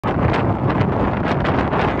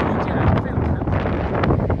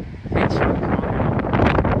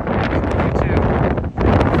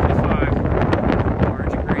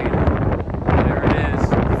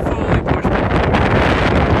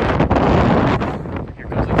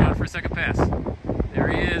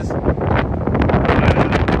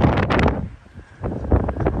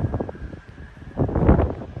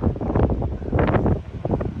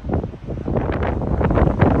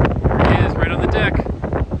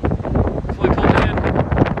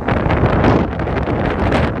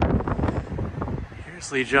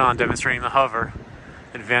That's Lee John demonstrating the hover.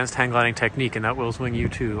 Advanced hang gliding technique, and that Will's Wing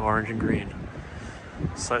U2, orange and green.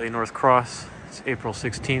 Slightly north cross. It's April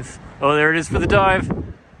 16th. Oh, there it is for the dive.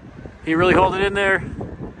 He really hauled it in there.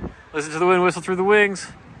 Listen to the wind whistle through the wings.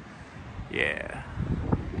 Yeah.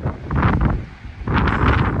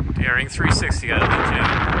 Daring 360 out of the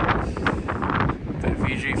gym. That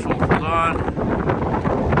VG full hold on.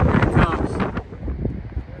 Here he comes.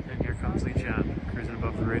 And here comes Lee John, cruising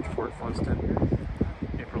above the ridge, Fort Funston,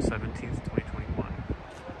 April 17th, 2021.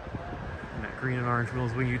 And that green and orange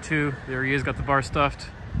Will's Wing U2. There he is, got the bar stuffed.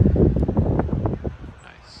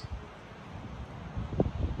 Nice.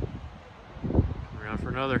 Coming around for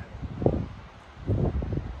another.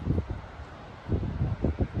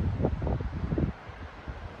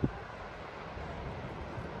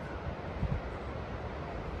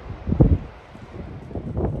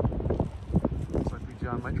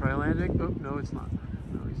 John might try landing. Oh, no, it's not.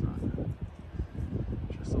 No, he's not.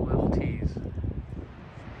 Just a little tease.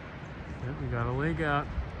 Yep, we got a leg out.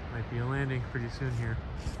 Might be a landing pretty soon here.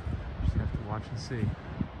 Just have to watch and see.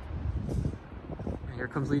 And here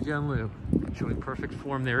comes Lee John Liu, showing perfect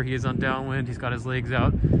form there. He is on downwind. He's got his legs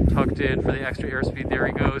out, tucked in for the extra airspeed. There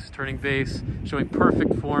he goes, turning base, showing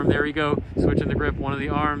perfect form. There we go, switching the grip, one of the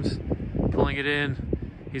arms, pulling it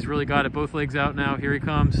in. He's really got it, both legs out now. Here he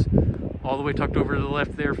comes. All the way tucked over to the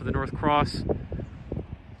left there for the North Cross.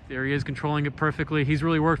 There he is, controlling it perfectly. He's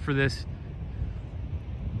really worked for this.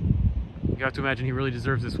 You have to imagine he really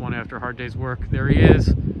deserves this one after a hard day's work. There he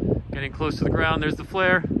is, getting close to the ground. There's the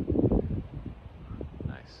flare.